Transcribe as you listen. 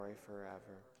glory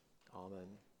forever. Amen.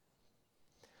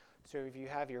 So if you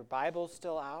have your Bible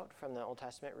still out from the Old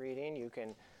Testament reading, you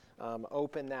can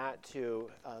open that to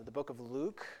the book of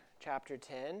Luke, chapter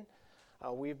 10.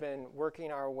 We've been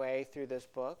working our way through this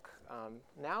book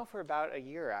now for about a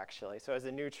year, actually. So as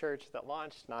a new church that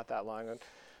launched not that long,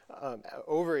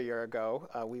 over a year ago,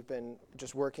 we've been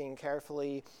just working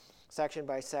carefully, section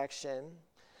by section.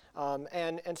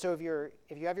 And so if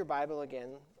you have your Bible again,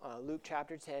 Luke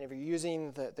chapter 10, if you're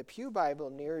using the Pew Bible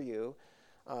near you,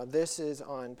 this is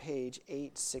on page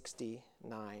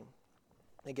 869.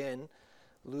 Again,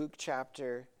 Luke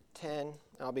chapter 10,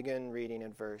 I'll begin reading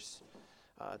in verse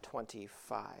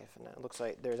 25. And it looks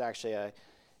like there's actually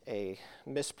a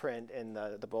misprint in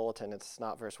the bulletin. It's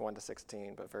not verse 1 to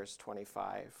 16, but verse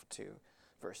 25 to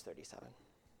verse 37.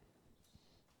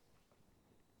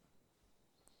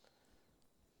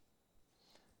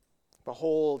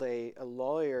 Behold, a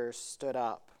lawyer stood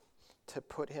up to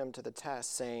put him to the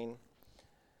test, saying,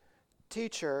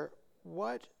 "Teacher,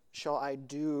 what shall I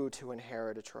do to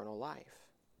inherit eternal life?"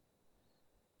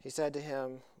 He said to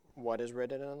him, "What is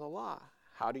written in the law?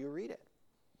 How do you read it?"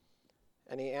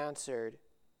 And he answered,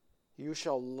 "You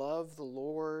shall love the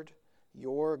Lord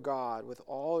your God with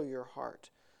all your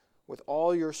heart, with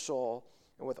all your soul,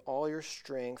 and with all your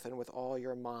strength, and with all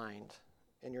your mind,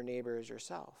 and your neighbor as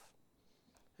yourself."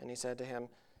 And he said to him,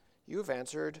 "You have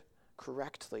answered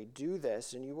correctly. Do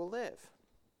this, and you will live."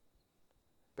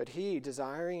 But he,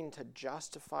 desiring to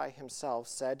justify himself,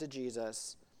 said to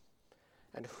Jesus,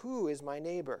 "And who is my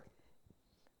neighbor?"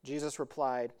 Jesus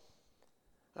replied,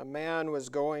 "A man was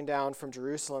going down from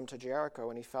Jerusalem to Jericho,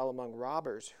 and he fell among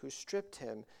robbers, who stripped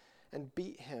him and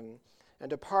beat him and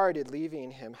departed,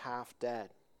 leaving him half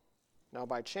dead. Now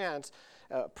by chance,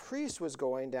 a priest was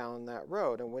going down that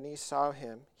road, and when he saw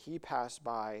him, he passed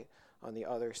by on the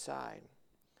other side.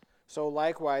 So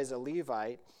likewise a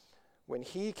Levite, when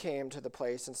he came to the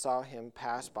place and saw him,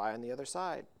 passed by on the other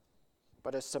side.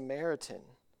 But a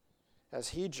Samaritan, as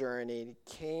he journeyed,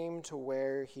 came to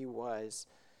where he was,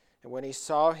 and when he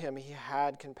saw him, he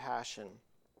had compassion.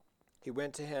 He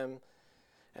went to him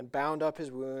and bound up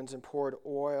his wounds and poured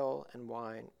oil and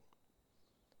wine.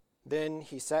 Then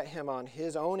he set him on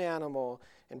his own animal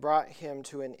and brought him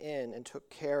to an inn and took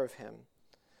care of him.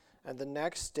 And the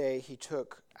next day he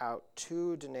took out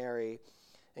 2 denarii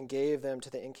and gave them to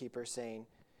the innkeeper, saying,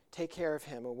 "Take care of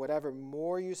him, and whatever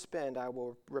more you spend, I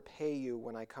will repay you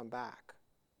when I come back."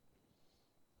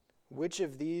 Which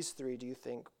of these 3 do you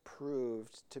think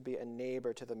proved to be a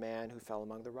neighbor to the man who fell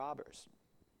among the robbers?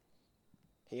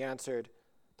 He answered,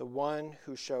 "The one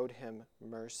who showed him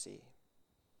mercy."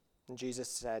 And Jesus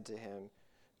said to him,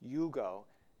 "You go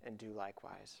and do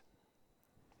likewise."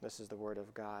 This is the word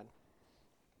of God.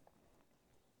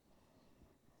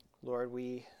 Lord,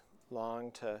 we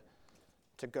long to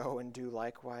go and do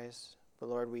likewise. But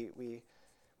Lord, we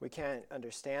can't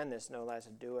understand this, no less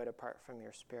do it apart from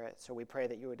your Spirit. So we pray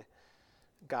that you would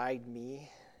guide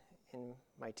me in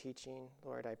my teaching.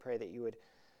 Lord, I pray that you would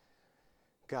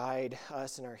guide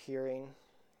us in our hearing.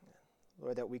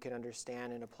 Lord, that we can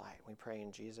understand and apply it. We pray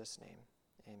in Jesus' name.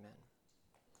 Amen.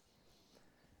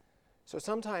 So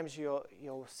sometimes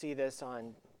you'll see this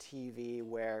on TV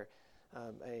where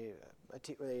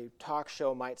a talk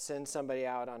show might send somebody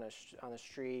out on the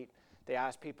street. They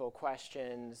ask people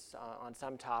questions on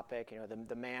some topic,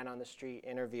 the man on the street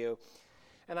interview.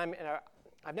 And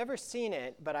I've never seen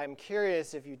it, but I'm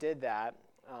curious if you did that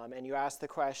and you asked the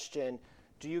question,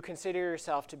 "Do you consider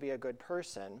yourself to be a good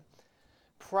person?"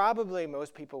 Probably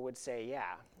most people would say,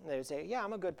 yeah. They would say, "Yeah,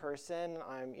 I'm a good person.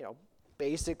 I'm,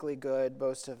 basically good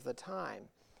most of the time."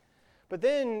 But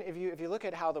then if you look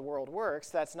at how the world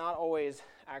works, that's not always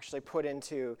actually put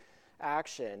into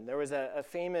action. There was a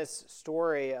famous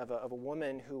story of a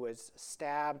woman who was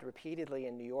stabbed repeatedly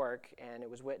in New York, and it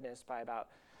was witnessed by about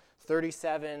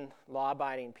 37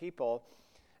 law-abiding people.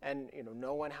 And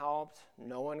no one helped,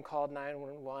 no one called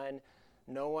 911,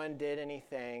 no one did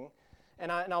anything.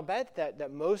 And I'll bet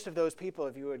that most of those people,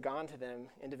 if you had gone to them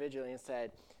individually and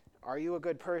said, "Are you a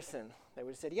good person?" They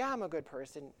would have said, "Yeah, I'm a good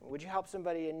person." "Would you help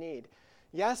somebody in need?"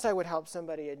 "Yes, I would help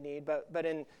somebody in need." But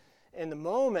in the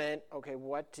moment, okay,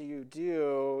 what do you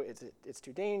do? It's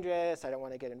too dangerous. I don't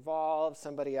want to get involved.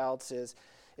 Somebody else is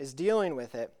dealing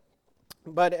with it.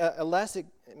 But a less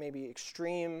maybe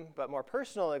extreme but more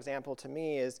personal example to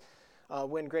me is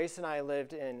when Grace and I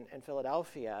lived in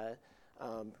Philadelphia.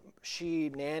 She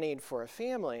nannied for a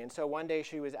family, and so one day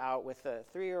she was out with a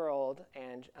 3-year-old,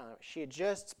 and she had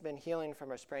just been healing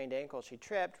from a sprained ankle. She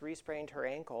tripped, re-sprained her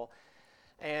ankle,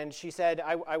 and she said,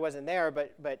 I wasn't there,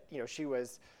 but she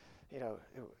was,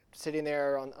 sitting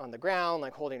there on the ground,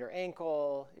 like holding her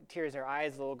ankle, tears in her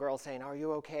eyes, the little girl saying, "Are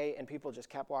you okay?" And people just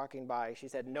kept walking by. She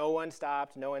said, no one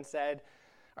stopped. No one said,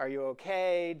 "Are you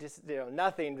okay?" Just,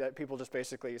 nothing. That people just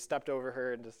basically stepped over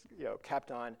her and just,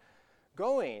 kept on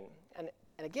going. And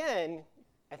again,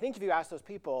 I think if you ask those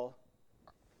people,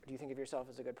 do you think of yourself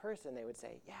as a good person? They would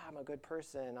say, yeah, I'm a good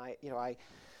person.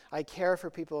 I care for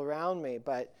people around me.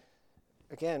 But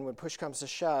again, when push comes to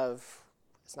shove,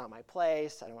 it's not my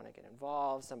place. I don't want to get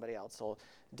involved. Somebody else will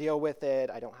deal with it.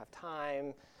 I don't have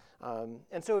time.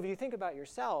 And so if you think about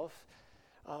yourself,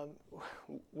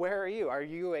 where are you? Are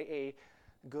you a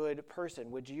good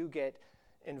person? Would you get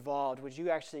involved? Would you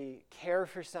actually care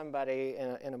for somebody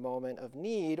in a moment of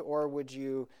need, or would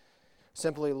you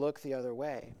simply look the other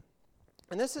way?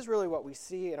 And this is really what we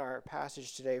see in our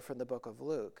passage today from the book of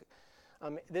Luke.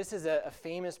 This is a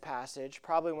famous passage,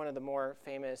 probably one of the more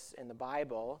famous in the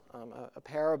Bible, a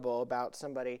parable about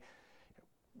somebody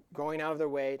going out of their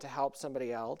way to help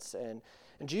somebody else. And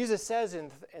Jesus says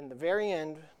in the very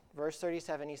end, verse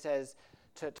 37, he says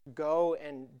to go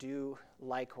and do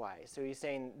likewise. So he's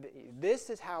saying this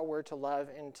is how we're to love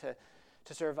and to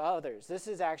serve others. This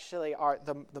is actually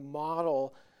the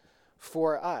model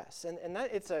for us. And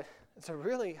that it's a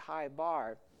really high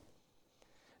bar.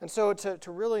 And so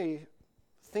to really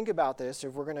think about this,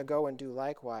 if we're going to go and do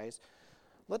likewise,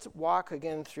 let's walk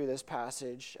again through this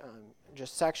passage,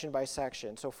 just section by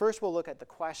section. So first we'll look at the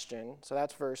question. So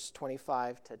that's verse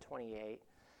 25 to 28.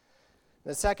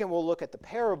 The second we'll look at the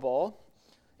parable,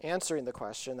 answering the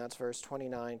question. That's verse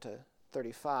 29 to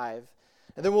 35.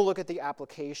 And then we'll look at the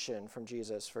application from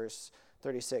Jesus, verse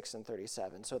 36 and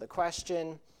 37. So the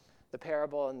question, the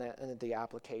parable, and the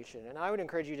application. And I would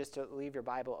encourage you just to leave your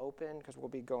Bible open because we'll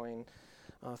be going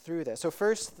through this. So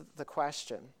first, the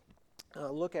question.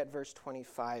 Look at verse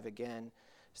 25 again.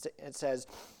 It says,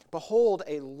 "Behold,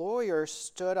 a lawyer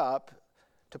stood up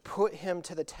to put him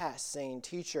to the test, saying,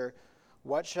 'Teacher,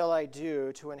 what shall I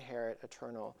do to inherit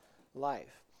eternal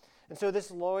life?'" And so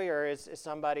this lawyer is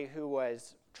somebody who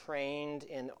was trained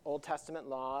in Old Testament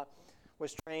law,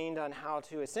 was trained on how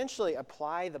to essentially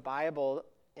apply the Bible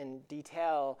in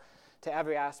detail to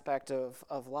every aspect of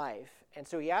life. And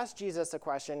so he asked Jesus a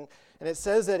question, and it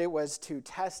says that it was to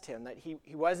test him, that he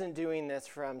wasn't doing this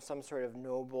from some sort of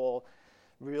noble,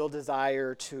 real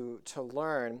desire to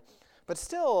learn. But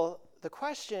still, the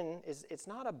question it's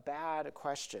not a bad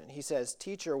question. He says,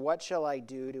 "Teacher, what shall I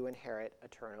do to inherit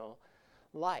eternal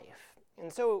life?"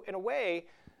 And so, in a way,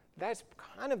 that's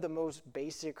kind of the most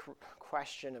basic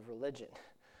question of religion.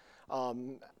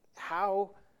 How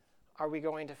are we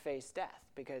going to face death?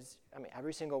 Because,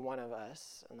 every single one of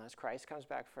us, unless Christ comes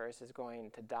back first, is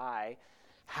going to die.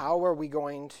 How are we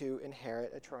going to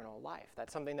inherit eternal life?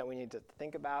 That's something that we need to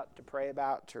think about, to pray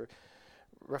about, to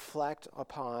reflect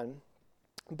upon.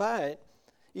 But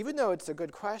even though it's a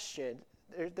good question,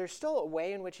 there's still a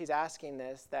way in which he's asking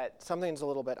this that something's a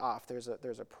little bit off. There's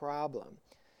a problem.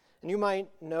 And you might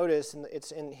notice, and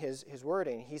it's in his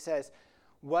wording, he says,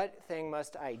 "What thing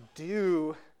must I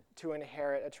do to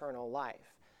inherit eternal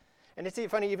life?" And it's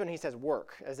funny, even he says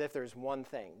work, as if there's one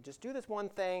thing. Just do this one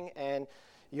thing and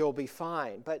you'll be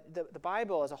fine. But the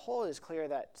Bible as a whole is clear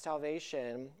that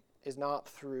salvation is not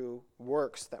through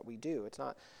works that we do. It's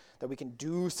not that we can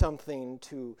do something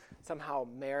to somehow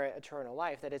merit eternal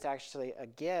life, that it's actually a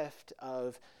gift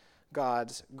of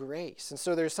God's grace. And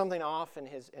so there's something off in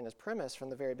his premise from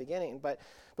the very beginning. But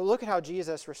look at how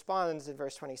Jesus responds in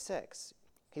verse 26.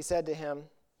 He said to him,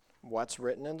 "What's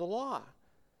written in the law?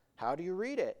 How do you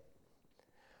read it?"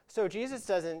 So Jesus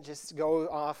doesn't just go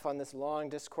off on this long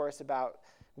discourse about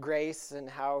grace and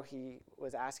how he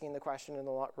was asking the question in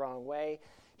the wrong way.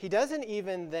 He doesn't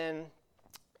even then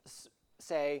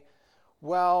say,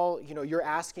 well, you're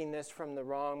asking this from the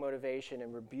wrong motivation,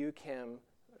 and rebuke him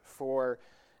for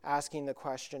asking the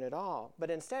question at all. But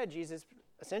instead, Jesus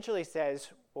essentially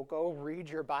says, well, go read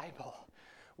your Bible.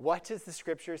 What does the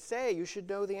scripture say? You should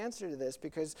know the answer to this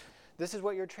because this is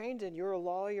what you're trained in. You're a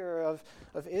lawyer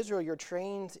of Israel. You're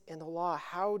trained in the law.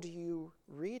 How do you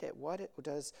read it? What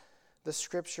does the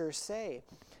scripture say?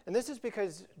 And this is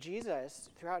because Jesus,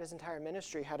 throughout his entire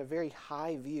ministry, had a very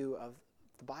high view of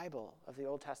the Bible, of the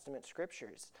Old Testament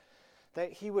scriptures.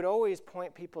 That he would always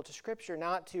point people to scripture,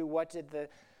 not to what did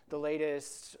the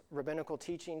latest rabbinical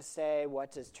teachings say,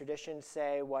 what does tradition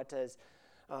say, what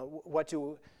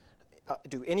do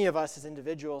any of us as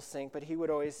individuals think, but he would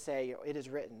always say, it is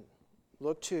written.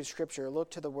 Look to Scripture,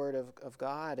 look to the Word of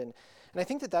God. And I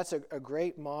think that that's a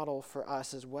great model for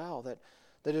us as well, that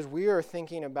as we are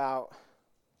thinking about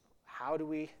how do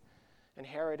we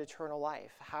inherit eternal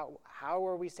life, how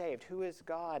are we saved, who is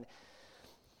God,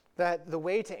 that the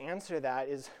way to answer that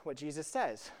is what Jesus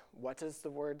says. What does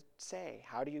the word say?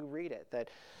 How do you read it? That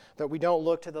we don't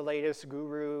look to the latest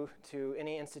guru, to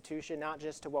any institution, not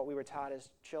just to what we were taught as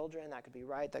children. That could be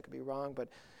right, that could be wrong, but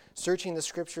searching the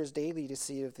scriptures daily to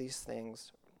see if these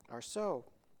things are so.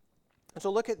 And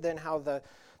so look at then how the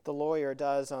lawyer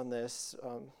does on this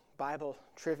Bible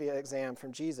trivia exam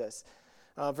from Jesus.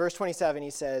 Verse 27, he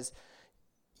says,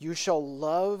 "You shall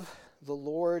love the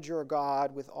Lord your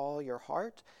God with all your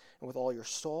heart, and with all your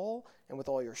soul, and with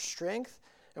all your strength,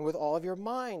 and with all of your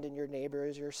mind, and your neighbor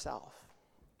as yourself."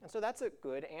 And so that's a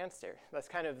good answer. That's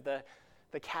kind of the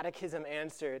catechism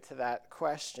answer to that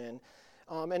question.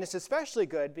 And it's especially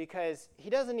good because he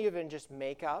doesn't even just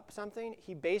make up something.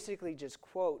 He basically just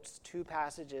quotes two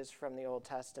passages from the Old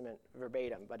Testament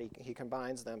verbatim, but he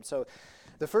combines them. So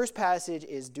the first passage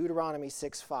is Deuteronomy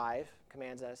 6:5,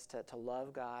 commands us to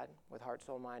love God with heart,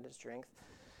 soul, mind, and strength.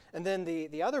 And then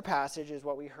the other passage is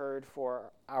what we heard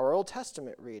for our Old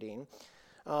Testament reading,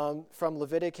 from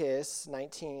Leviticus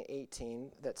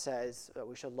 19:18, that says that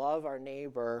we should love our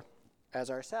neighbor as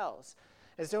ourselves.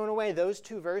 And so in a way, those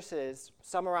two verses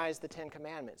summarize the Ten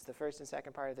Commandments, the first and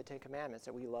second part of the Ten Commandments,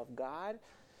 that we love God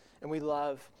and we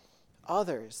love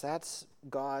others. That's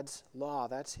God's law.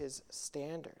 That's his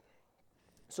standard.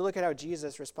 So look at how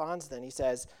Jesus responds then. He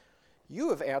says, "You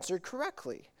have answered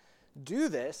correctly. Do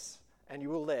this and you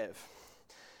will live."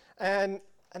 And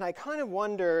I kind of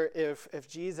wonder if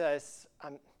Jesus,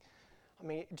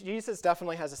 Jesus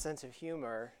definitely has a sense of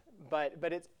humor, but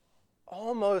it's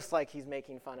almost like he's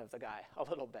making fun of the guy a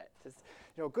little bit. Just,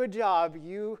 good job.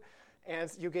 You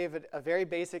gave a very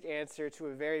basic answer to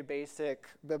a very basic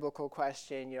biblical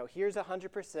question. Here's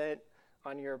 100%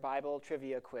 on your Bible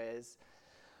trivia quiz.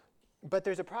 But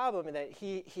there's a problem in that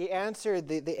he answered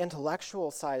the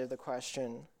intellectual side of the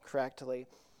question correctly.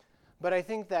 But I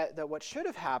think that what should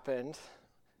have happened,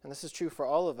 and this is true for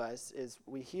all of us, is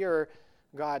we hear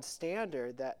God's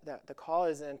standard, that the call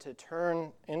is then to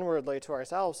turn inwardly to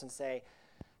ourselves and say,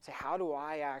 how do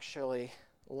I actually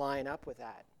line up with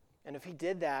that? And if he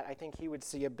did that, I think he would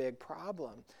see a big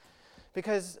problem.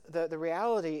 Because the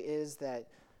reality is that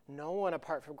no one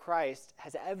apart from Christ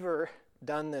has ever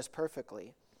done this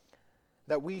perfectly.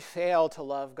 That we fail to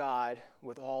love God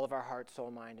with all of our heart,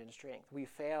 soul, mind, and strength. We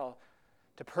fail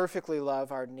to perfectly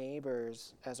love our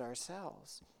neighbors as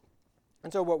ourselves.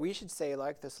 And so what we should say,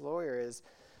 like this lawyer, is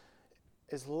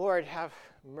Lord, have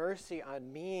mercy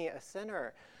on me, a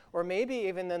sinner. Or maybe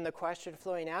even then the question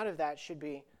flowing out of that should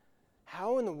be,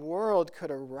 how in the world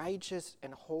could a righteous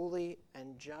and holy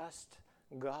and just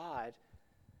God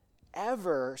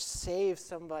ever save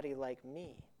somebody like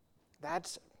me?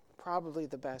 That's probably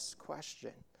the best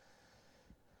question.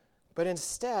 But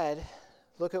instead,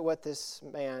 look at what this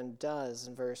man does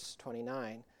in verse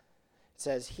 29. It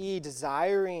says, "He,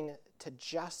 desiring to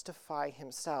justify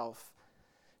himself,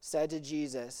 said to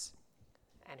Jesus,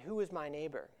 'And who is my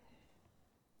neighbor?'"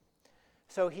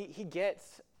 So he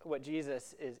gets what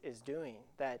Jesus is doing.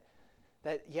 That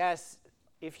yes,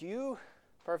 if you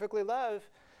perfectly love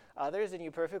others and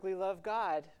you perfectly love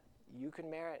God, you can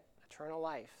merit eternal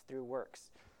life through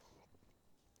works.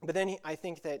 But then I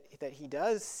think that he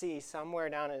does see somewhere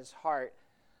down in his heart,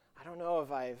 I don't know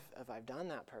if I've done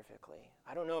that perfectly.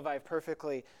 I don't know if I've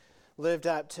perfectly lived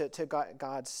up to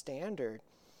God's standard.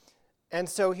 And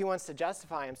so he wants to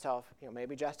justify himself,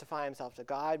 maybe justify himself to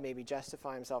God, maybe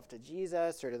justify himself to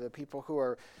Jesus or to the people who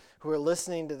are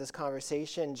listening to this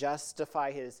conversation,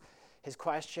 justify his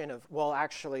question of, well,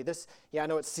 actually, I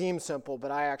know it seems simple,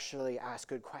 but I actually ask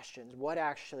good questions. What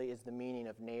actually is the meaning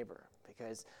of neighbor?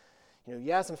 Because,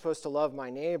 yes, I'm supposed to love my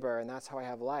neighbor, and that's how I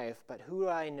have life, but who do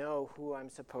I know who I'm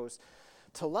supposed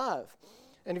to love?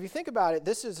 And if you think about it,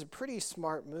 this is a pretty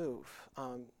smart move,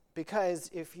 because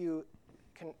if you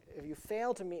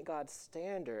fail to meet God's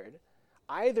standard,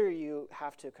 either you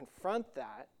have to confront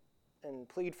that and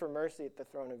plead for mercy at the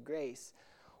throne of grace,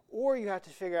 or you have to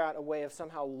figure out a way of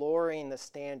somehow lowering the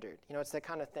standard. It's that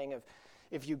kind of thing of,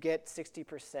 if you get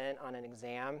 60% on an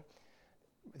exam,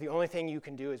 the only thing you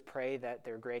can do is pray that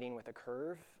they're grading with a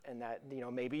curve, and that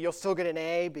maybe you'll still get an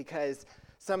A because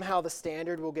somehow the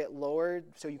standard will get lowered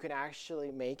so you can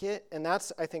actually make it. And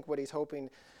that's, I think, what he's hoping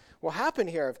will happen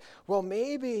here. Well,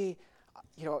 maybe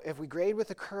if we grade with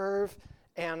a curve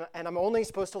and I'm only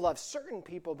supposed to love certain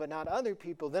people but not other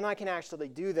people, then I can actually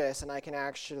do this and I can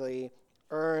actually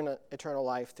earn eternal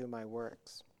life through my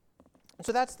works. And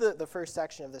so that's the first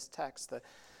section of this text,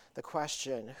 the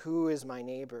question, who is my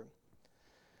neighbor?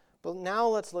 But now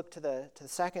let's look to the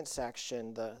second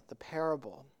section, the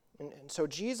parable. And so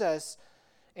Jesus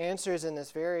answers in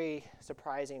this very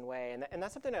surprising way. And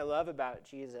that's something I love about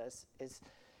Jesus, is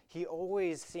he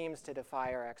always seems to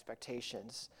defy our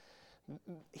expectations.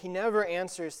 He never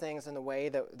answers things in the way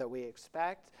that we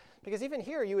expect, because even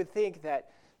here you would think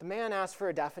that the man asked for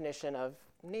a definition of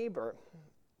neighbor.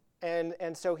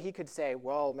 And so he could say,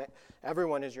 well,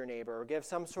 everyone is your neighbor, or give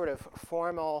some sort of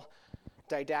formal,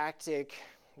 didactic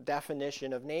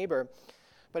definition of neighbor.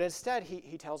 But instead,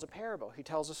 he tells a parable. He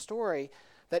tells a story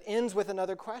that ends with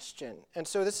another question. And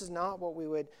so this is not what we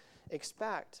would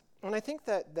expect. And I think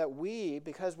that we,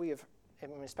 because we have,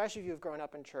 especially if you've grown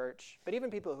up in church, but even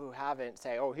people who haven't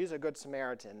say, oh, he's a good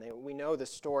Samaritan. We know the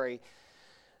story,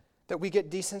 that we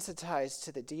get desensitized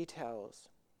to the details.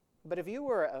 But if you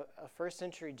were a first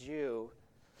century Jew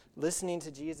listening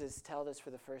to Jesus tell this for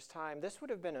the first time, this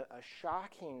would have been a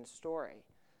shocking story.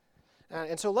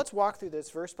 And so let's walk through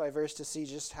this verse by verse to see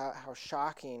just how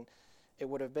shocking it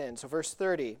would have been. So verse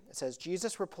 30, it says,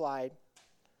 Jesus replied,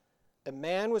 a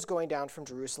man was going down from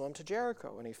Jerusalem to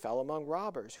Jericho, and he fell among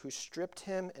robbers, who stripped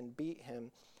him and beat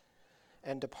him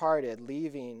and departed,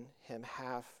 leaving him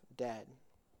half dead.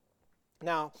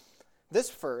 Now, this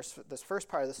first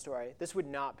part of the story, this would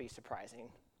not be surprising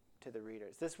to the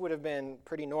readers. This would have been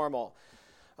pretty normal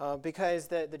because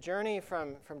the journey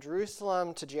from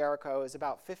Jerusalem to Jericho is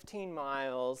about 15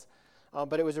 miles,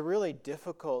 but it was a really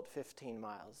difficult 15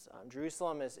 miles.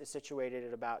 Jerusalem is situated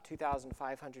at about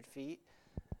 2,500 feet.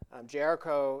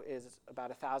 Jericho is about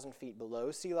 1,000 feet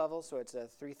below sea level, so it's a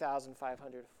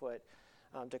 3,500 foot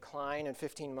decline in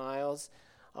 15 miles.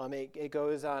 It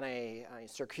goes on a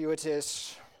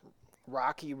circuitous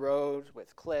rocky road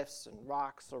with cliffs and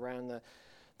rocks around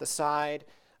the side,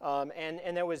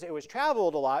 and it was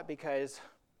traveled a lot because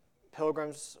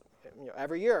pilgrims,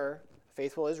 every year,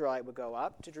 faithful Israelite would go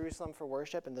up to Jerusalem for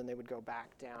worship, and then they would go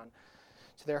back down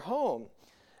to their home.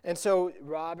 And so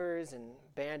robbers and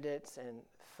bandits and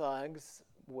thugs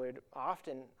would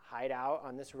often hide out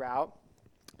on this route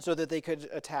so that they could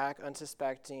attack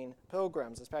unsuspecting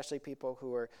pilgrims, especially people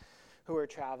who were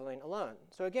traveling alone.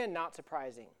 So again, not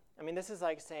surprising. I mean, this is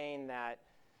like saying that,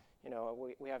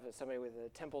 we have somebody with a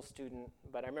Temple student,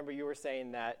 but I remember you were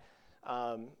saying that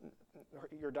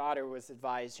your daughter was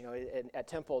advised, at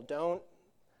Temple, don't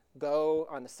go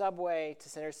on the subway to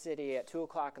Center City at 2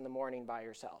 o'clock in the morning by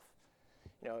yourself.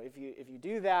 If you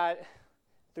do that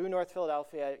through North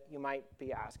Philadelphia, you might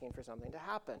be asking for something to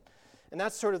happen. And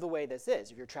that's sort of the way this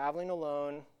is. If you're traveling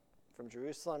alone from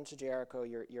Jerusalem to Jericho,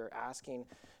 you're asking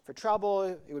for trouble.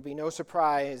 It would be no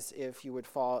surprise if you would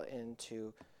fall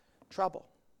into trouble.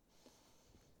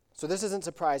 So this isn't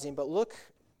surprising, but look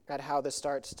at how this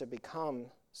starts to become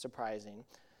surprising.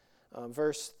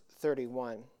 Verse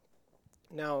 31.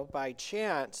 Now, by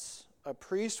chance, a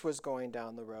priest was going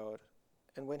down the road,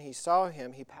 and when he saw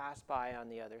him, he passed by on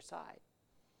the other side.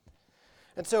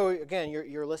 And so, again,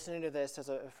 you're listening to this as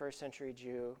a first century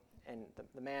Jew, and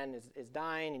the man is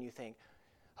dying, and you think,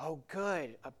 oh,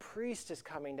 good, a priest is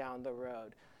coming down the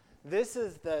road. This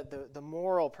is the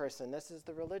moral person. This is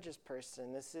the religious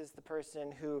person. This is the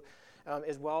person who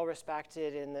is well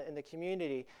respected in the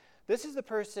community. This is the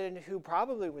person who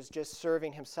probably was just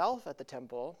serving himself at the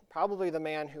temple. Probably the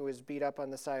man who was beat up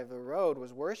on the side of the road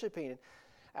was worshiping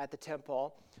at the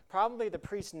temple. Probably the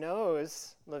priest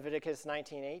knows Leviticus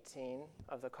 19:18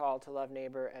 of the call to love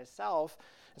neighbor as self.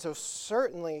 And so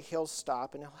certainly he'll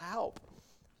stop and he'll help.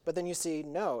 But then you see,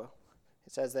 no.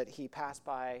 It says that he passed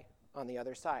by on the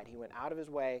other side. He went out of his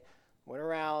way, went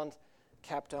around,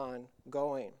 kept on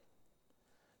going.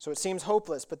 So it seems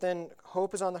hopeless, but then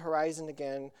hope is on the horizon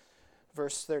again.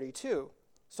 Verse 32.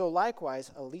 So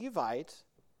likewise, a Levite,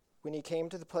 when he came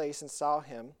to the place and saw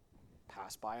him,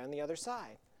 passed by on the other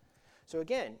side. So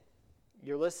again,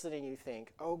 you're listening, you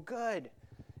think, oh good,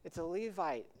 it's a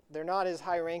Levite. They're not as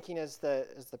high ranking as the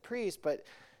priest, but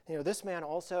this man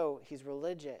also, he's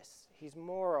religious, he's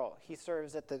moral, he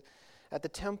serves at the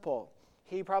temple.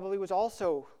 He probably was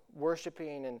also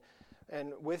worshiping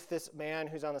and with this man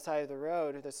who's on the side of the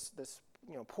road, this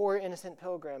poor innocent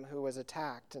pilgrim who was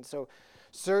attacked. And so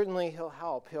certainly he'll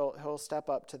help. He'll step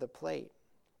up to the plate.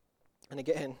 And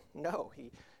again, no,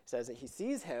 he says that he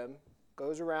sees him,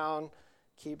 goes around,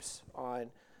 keeps on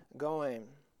going.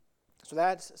 So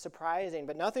that's surprising,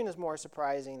 but nothing is more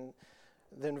surprising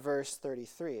than verse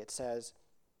 33. It says,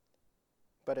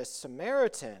 but a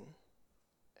Samaritan,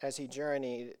 as he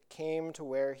journeyed, came to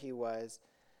where he was,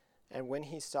 and when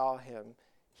he saw him,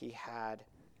 he had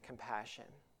compassion.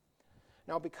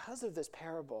 Now, because of this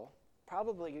parable,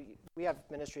 probably we have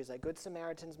ministries like Good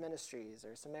Samaritan's Ministries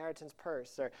or Samaritan's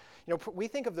Purse, or we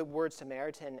think of the word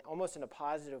Samaritan almost in a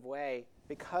positive way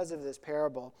because of this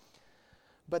parable.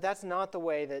 But that's not the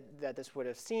way that this would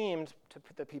have seemed to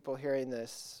the people hearing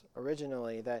this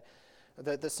originally. That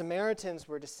The Samaritans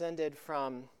were descended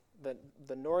from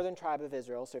the northern tribe of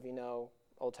Israel. So if you know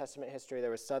Old Testament history, there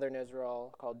was southern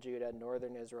Israel called Judah,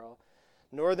 northern Israel.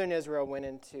 Northern Israel went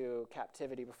into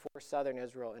captivity before southern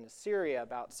Israel in Assyria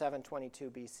about 722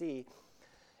 BC.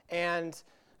 And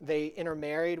they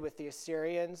intermarried with the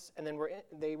Assyrians, and then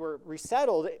they were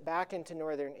resettled back into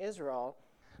northern Israel.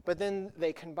 But then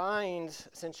they combined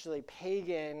essentially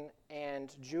pagan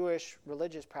and Jewish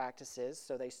religious practices,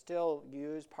 so they still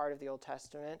used part of the Old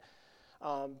Testament,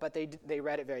 but they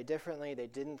read it very differently. They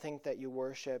didn't think that you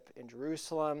worship in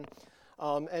Jerusalem.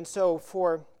 And so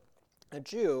for a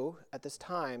Jew at this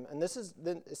time, and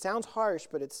it sounds harsh,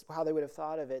 but it's how they would have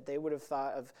thought of it. They would have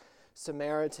thought of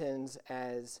Samaritans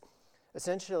as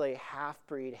essentially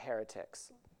half-breed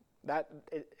heretics.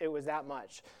 It was that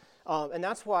much. And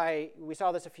that's why we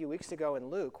saw this a few weeks ago in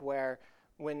Luke, where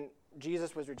when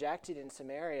Jesus was rejected in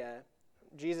Samaria,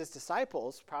 Jesus'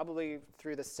 disciples, probably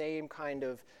through the same kind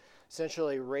of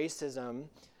essentially racism,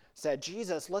 said,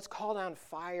 Jesus, let's call down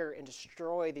fire and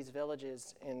destroy these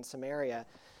villages in Samaria.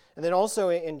 And then also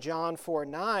in John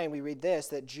 4:9, we read this,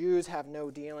 that Jews have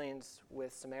no dealings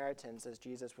with Samaritans, as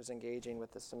Jesus was engaging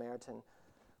with the Samaritan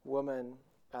woman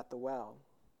at the well.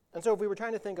 And so if we were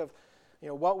trying to think of,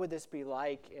 what would this be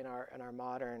like in our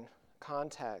modern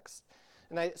context?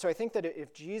 And so I think that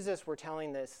if Jesus were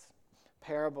telling this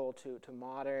parable to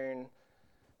modern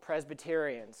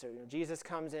Presbyterians, so Jesus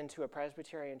comes into a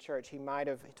Presbyterian church, he might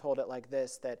have told it like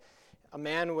this, that a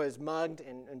man was mugged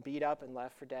and beat up and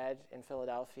left for dead in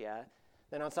Philadelphia.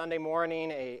 Then on Sunday morning,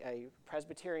 a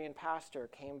Presbyterian pastor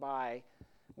came by,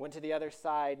 went to the other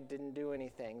side, didn't do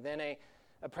anything. Then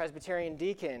a Presbyterian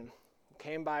deacon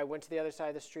came by, went to the other side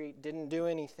of the street, didn't do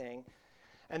anything.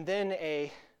 And then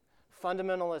a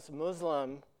fundamentalist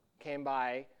Muslim came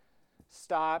by,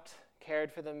 stopped,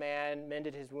 cared for the man,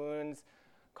 mended his wounds,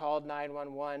 called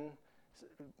 911,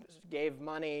 gave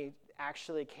money,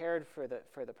 actually cared for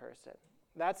the person.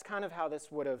 That's kind of how this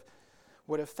would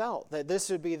have felt. That this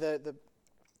would be the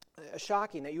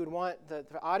shocking, that you would want the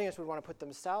audience would want to put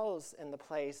themselves in the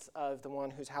place of the one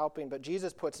who's helping, but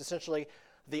Jesus puts essentially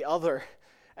the other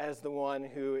as the one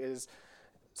who is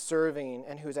serving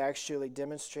and who's actually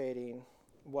demonstrating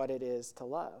what it is to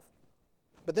love.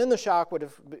 But then the shock would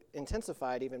have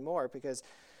intensified even more, because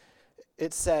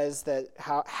it says that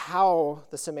how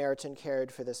the Samaritan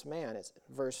cared for this man. It's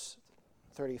verse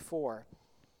 34.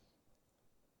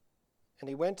 And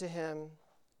he went to him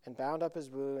and bound up his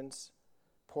wounds,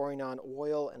 pouring on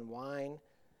oil and wine.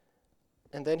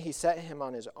 And then he set him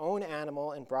on his own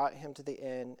animal and brought him to the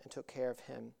inn and took care of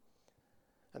him.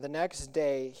 And the next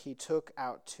day he took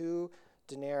out 2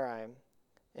 denarii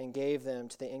and gave them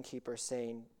to the innkeeper,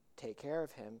 saying, take care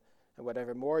of him, and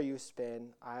whatever more you spend,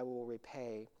 I will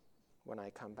repay when I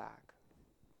come back.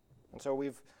 And so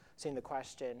we've seen the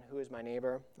question, who is my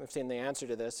neighbor? We've seen the answer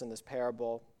to this in this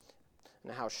parable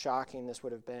and how shocking this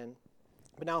would have been.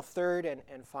 But now third and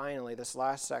finally, this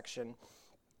last section,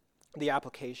 the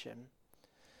application.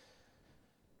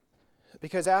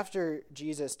 Because after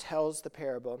Jesus tells the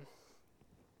parable,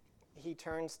 he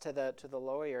turns to the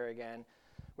lawyer again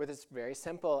with this very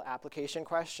simple application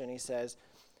question. He says,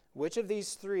 which of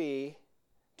these 3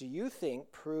 do you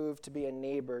think proved to be a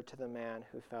neighbor to the man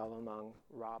who fell among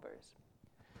robbers?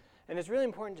 And it's really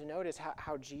important to notice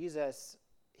how Jesus,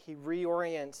 he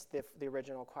reorients the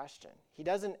original question. He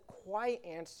doesn't quite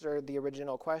answer the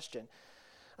original question.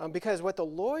 Because what the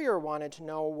lawyer wanted to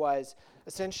know was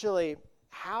essentially,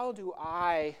 how do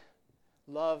I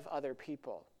love other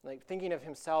people? Like thinking of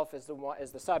himself as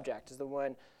the subject, as the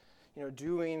one,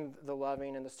 doing the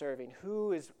loving and the serving.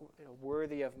 Who is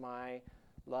worthy of my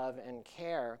love and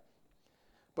care?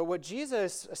 But what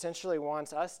Jesus essentially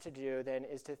wants us to do then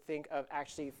is to think of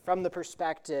actually from the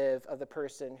perspective of the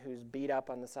person who's beat up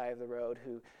on the side of the road,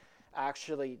 who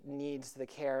actually needs the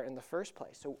care in the first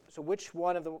place. So which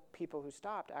one of the people who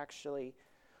stopped actually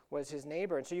was his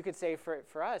neighbor? And so you could say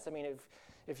for us,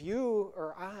 if you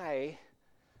or I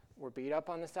were beat up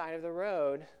on the side of the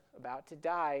road, about to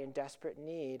die, in desperate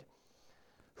need,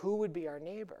 who would be our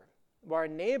neighbor? Well, our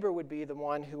neighbor would be the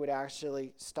one who would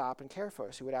actually stop and care for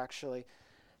us, who would actually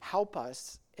help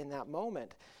us in that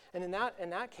moment. And in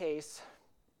that case,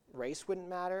 race wouldn't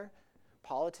matter,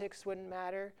 politics wouldn't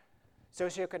matter,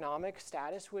 socioeconomic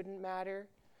status wouldn't matter,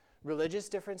 religious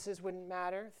differences wouldn't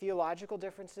matter, theological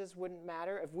differences wouldn't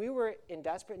matter. If we were in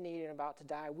desperate need and about to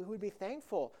die, we would be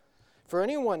thankful for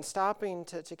anyone stopping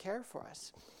to care for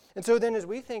us. And so then as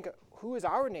we think, who is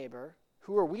our neighbor?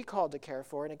 Who are we called to care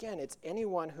for? And again, it's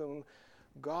anyone whom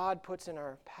God puts in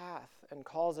our path and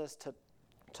calls us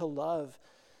to love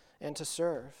and to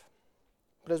serve.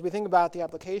 But as we think about the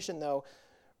application, though,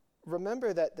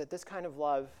 remember that this kind of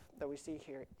love that we see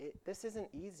here, this isn't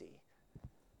easy.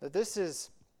 That this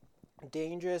is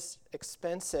dangerous,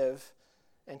 expensive,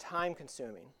 and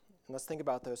time-consuming. And let's think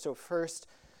about those. So first,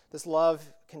 this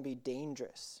love can be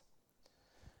dangerous.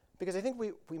 Because I think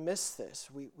we miss this.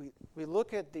 We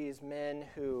look at these men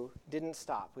who didn't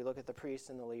stop. We look at the priest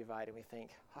and the Levite, and we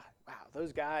think, oh, wow,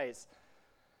 those guys,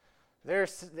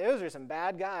 those are some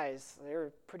bad guys.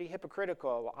 They're pretty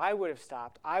hypocritical. I would have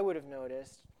stopped. I would have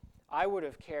noticed. I would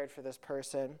have cared for this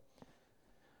person.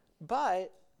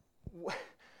 But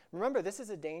remember, this is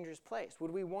a dangerous place.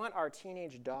 Would we want our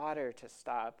teenage daughter to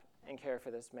stop and care for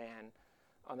this man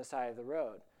on the side of the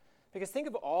road? Because think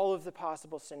of all of the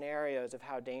possible scenarios of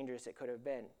how dangerous it could have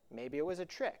been. Maybe it was a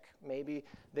trick. Maybe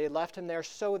they left him there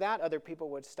so that other people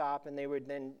would stop and they would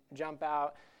then jump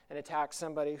out and attack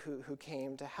somebody who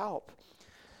came to help.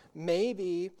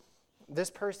 Maybe this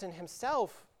person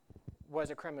himself was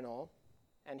a criminal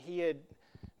and he had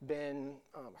been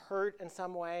hurt in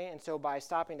some way, and so by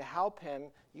stopping to help him,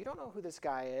 you don't know who this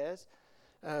guy is.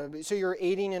 So you're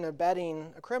aiding and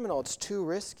abetting a criminal. It's too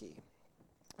risky.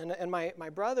 And my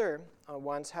brother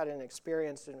once had an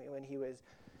experience when he was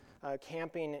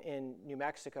camping in New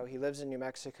Mexico. He lives in New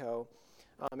Mexico.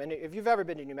 And if you've ever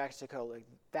been to New Mexico, like,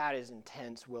 that is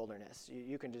intense wilderness.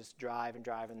 You can just drive and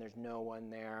drive, and there's no one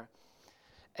there.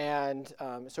 And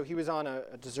so he was on a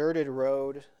deserted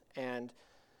road, and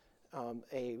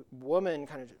a woman,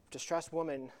 kind of distressed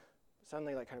woman,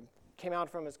 suddenly kind of came out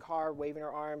from his car, waving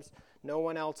her arms, no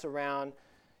one else around.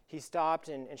 He stopped,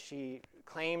 and she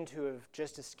claimed to have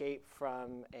just escaped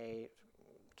from a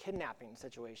kidnapping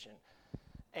situation,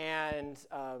 and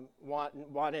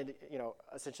wanted,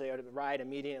 essentially to ride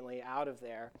immediately out of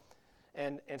there.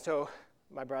 And so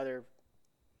my brother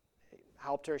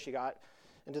helped her. She got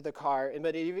into the car,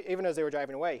 but even as they were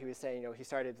driving away, he was saying, he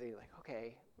started to like,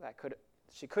 okay,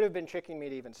 she could have been tricking me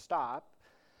to even stop,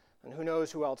 and who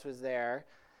knows who else was there.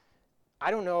 I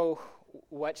don't know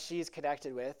what she's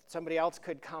connected with. Somebody else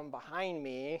could come behind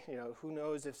me. Who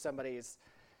knows if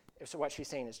what she's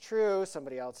saying is true.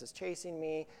 Somebody else is chasing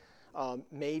me.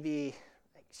 Maybe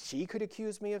she could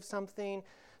accuse me of something.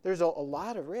 There's a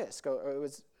lot of risk. It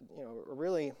was, a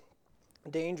really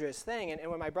dangerous thing. And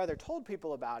when my brother told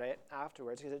people about it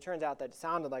afterwards, because it turns out that it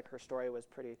sounded like her story was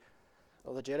pretty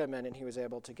legitimate, and he was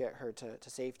able to get her to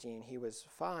safety, and he was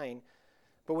fine.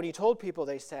 But when he told people,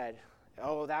 they said,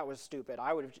 "Oh, that was stupid.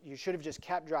 You should have just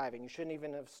kept driving. You shouldn't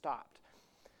even have stopped."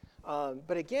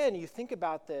 But again, you think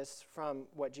about this from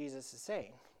what Jesus is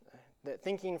saying, that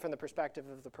thinking from the perspective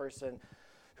of the person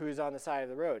who's on the side of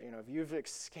the road. If you've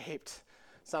escaped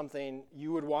something,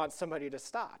 you would want somebody to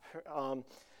stop.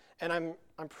 And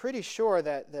I'm pretty sure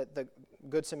that the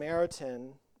Good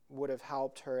Samaritan would have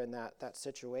helped her in that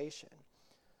situation.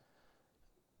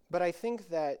 But I think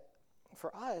that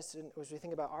for us, and as we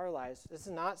think about our lives, this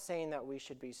is not saying that we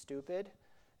should be stupid.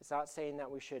 It's not saying that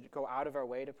we should go out of our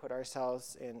way to put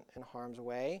ourselves in harm's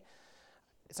way.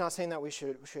 It's not saying that we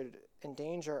should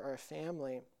endanger our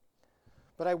family.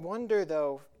 But I wonder,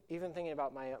 though, even thinking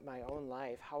about my own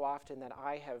life, how often that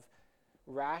I have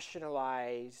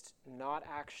rationalized not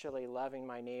actually loving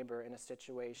my neighbor in a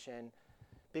situation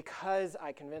because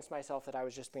I convinced myself that I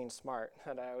was just being smart,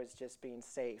 that I was just being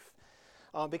safe.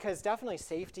 Because definitely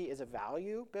safety is a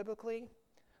value biblically,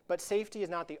 but safety is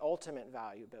not the ultimate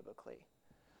value biblically.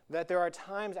 That there are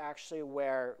times actually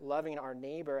where loving our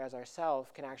neighbor as ourselves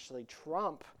can actually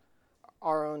trump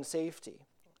our own safety.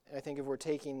 And I think if we're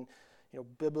taking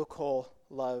biblical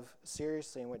love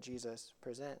seriously in what Jesus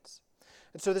presents.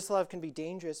 And so this love can be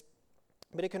dangerous,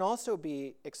 but it can also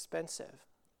be expensive.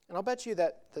 And I'll bet you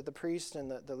that the priest and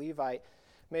the Levite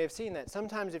may have seen that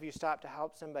sometimes if you stop to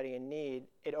help somebody in need,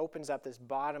 it opens up this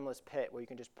bottomless pit where you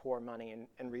can just pour money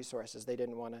and resources. They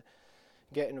didn't want to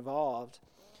get involved.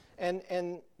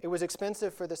 And it was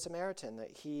expensive for the Samaritan,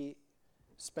 that he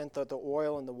spent the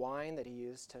oil and the wine that he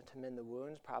used to mend the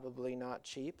wounds, probably not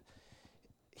cheap.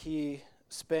 He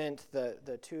spent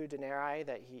the 2 denarii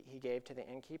that he gave to the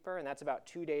innkeeper, and that's about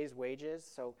 2 days' wages,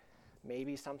 so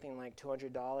maybe something like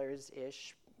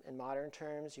 $200-ish in modern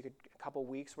terms. You could a couple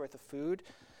weeks' worth of food.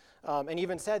 And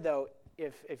even said, though,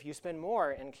 if you spend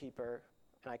more, innkeeper,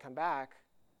 and I come back,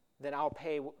 then I'll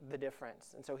pay the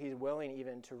difference. And so he's willing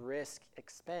even to risk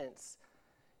expense,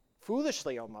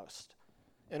 foolishly almost,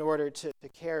 in order to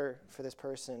care for this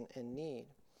person in need.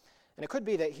 And it could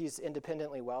be that he's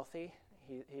independently wealthy.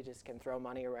 He just can throw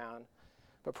money around.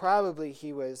 But probably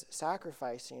he was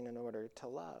sacrificing in order to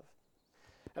love.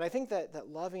 And I think that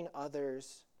loving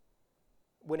others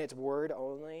when it's word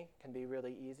only can be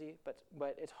really easy,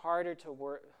 but it's harder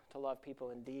to love people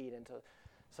in deed and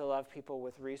to love people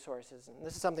with resources. And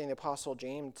this is something the Apostle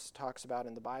James talks about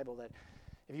in the Bible, that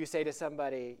if you say to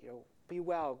somebody, be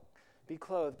well, be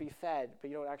clothed, be fed, but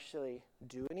you don't actually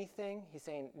do anything, he's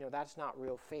saying, that's not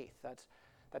real faith.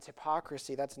 That's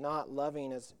hypocrisy. That's not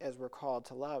loving as we're called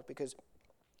to love, because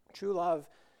true love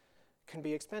can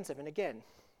be expensive. And again,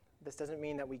 this doesn't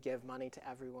mean that we give money to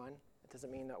everyone. It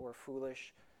doesn't mean that we're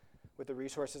foolish with the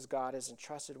resources God has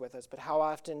entrusted with us. But how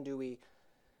often do we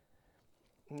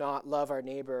not love our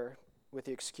neighbor with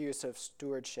the excuse of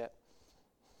stewardship?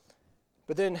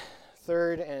 But then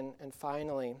third and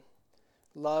finally,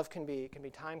 love can be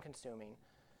time-consuming,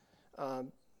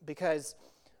 because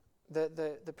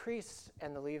the priest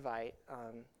and the Levite,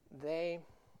 they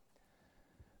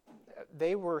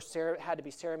had to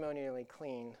be ceremonially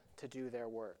clean to do their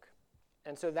work.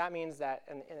 And so that means that,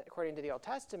 and according to the Old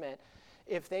Testament,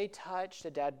 if they touched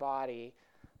a dead body,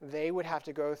 they would have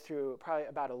to go through probably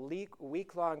about a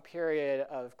week-long period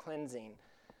of cleansing.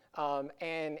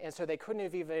 And so they couldn't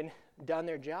have even done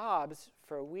their jobs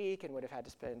for a week and would have had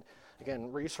to spend,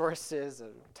 again, resources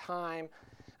and time.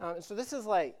 So this is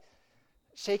like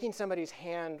shaking somebody's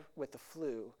hand with the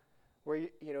flu, where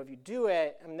if you do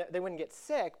it, they wouldn't get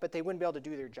sick, but they wouldn't be able to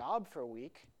do their job for a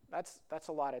week. That's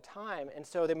a lot of time. And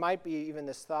so there might be even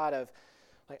this thought of,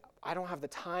 like, I don't have the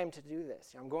time to do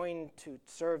this. I'm going to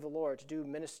serve the Lord, to do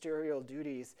ministerial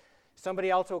duties. Somebody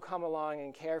else will come along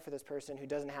and care for this person who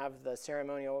doesn't have the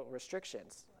ceremonial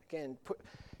restrictions. Again,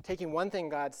 taking one thing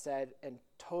God said and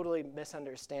totally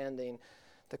misunderstanding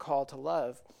the call to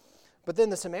love. But then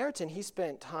the Samaritan, he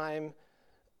spent time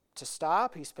to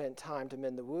stop. He spent time to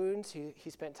mend the wounds. He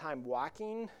spent time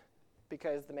walking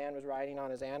because the man was riding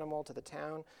on his animal to the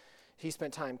town. He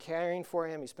spent time caring for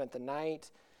him. He spent the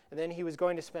night. And then he was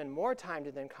going to spend more time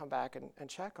to then come back and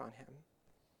check on him.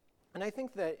 And I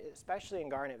think that, especially in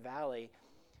Garnet Valley,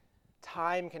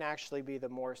 time can actually be the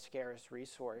more scarce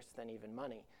resource than even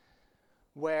money,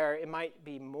 where it might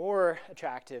be more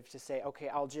attractive to say, okay,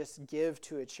 I'll just give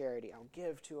to a charity. I'll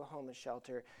give to a homeless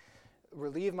shelter,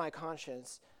 relieve my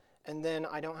conscience, and then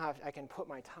I can put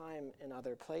my time in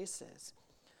other places.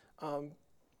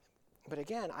 But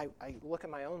again, I look at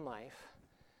my own life.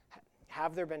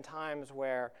 Have there been times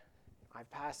where I've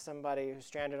passed somebody who's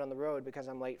stranded on the road because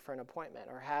I'm late for an appointment?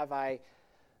 Or have I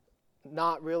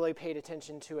not really paid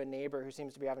attention to a neighbor who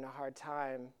seems to be having a hard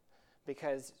time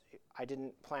because I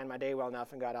didn't plan my day well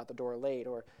enough and got out the door late?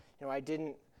 Or,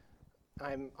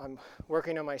 I'm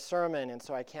working on my sermon, and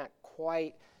so I can't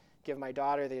quite give my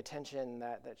daughter the attention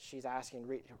that she's asking.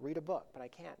 Read a book, but I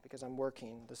can't because I'm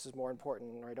working. This is more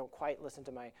important. Or I don't quite listen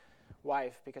to my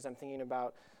wife because I'm thinking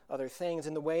about other things.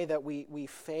 In the way that we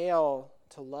fail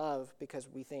to love because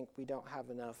we think we don't have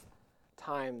enough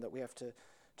time, that we have to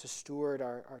steward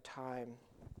our time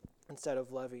instead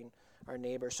of loving our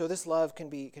neighbor. So this love can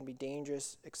be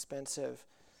dangerous, expensive,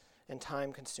 and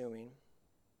time-consuming.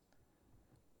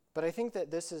 But I think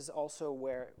that this is also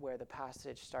where the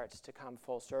passage starts to come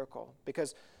full circle.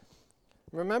 Because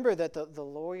remember that the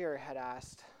lawyer had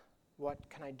asked, what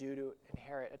can I do to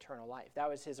inherit eternal life? That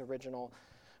was his original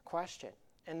question.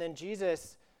 And then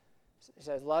Jesus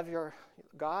says, love your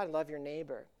God, love your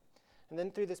neighbor. And then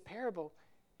through this parable,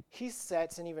 he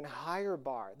sets an even higher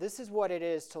bar. This is what it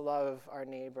is to love our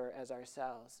neighbor as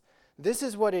ourselves. This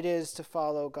is what it is to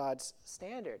follow God's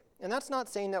standard. And that's not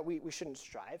saying that we shouldn't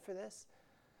strive for this,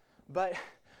 but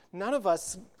none of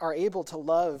us are able to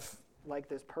love like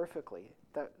this perfectly,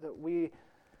 that we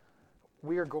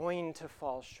are going to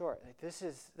fall short. Like this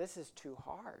is too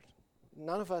hard.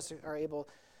 None of us are able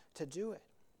to do it.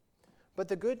 But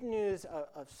the good news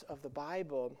of the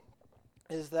Bible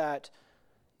is that,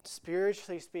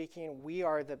 spiritually speaking, we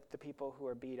are the people who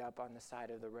are beat up on the side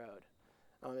of the road.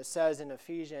 It says in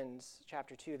Ephesians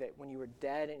chapter 2 that when you were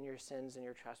dead in your sins and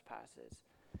your trespasses.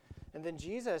 And then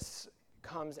Jesus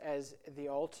comes as the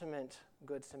ultimate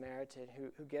good Samaritan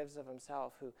who gives of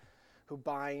himself, who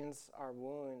binds our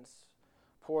wounds,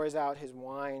 pours out his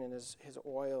wine and his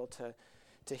oil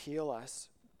to heal us.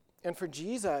 And for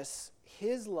Jesus,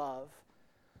 his love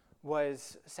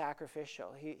was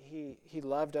sacrificial. He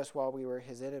loved us while we were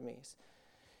his enemies.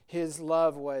 His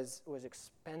love was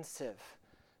expensive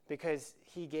because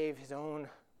he gave his own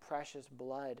precious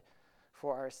blood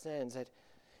for our sins. That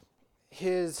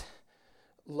his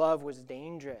love was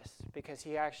dangerous because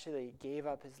he actually gave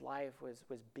up his life,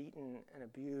 was beaten and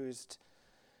abused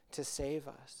to save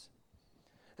us.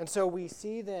 And so we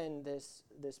see then this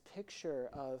picture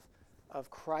of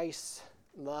Christ's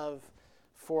love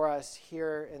for us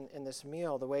here in this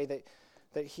meal, the way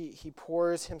that he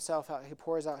pours himself out, he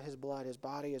pours out his blood, his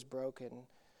body is broken,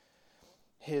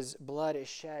 his blood is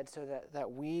shed so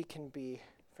that we can be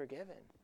forgiven.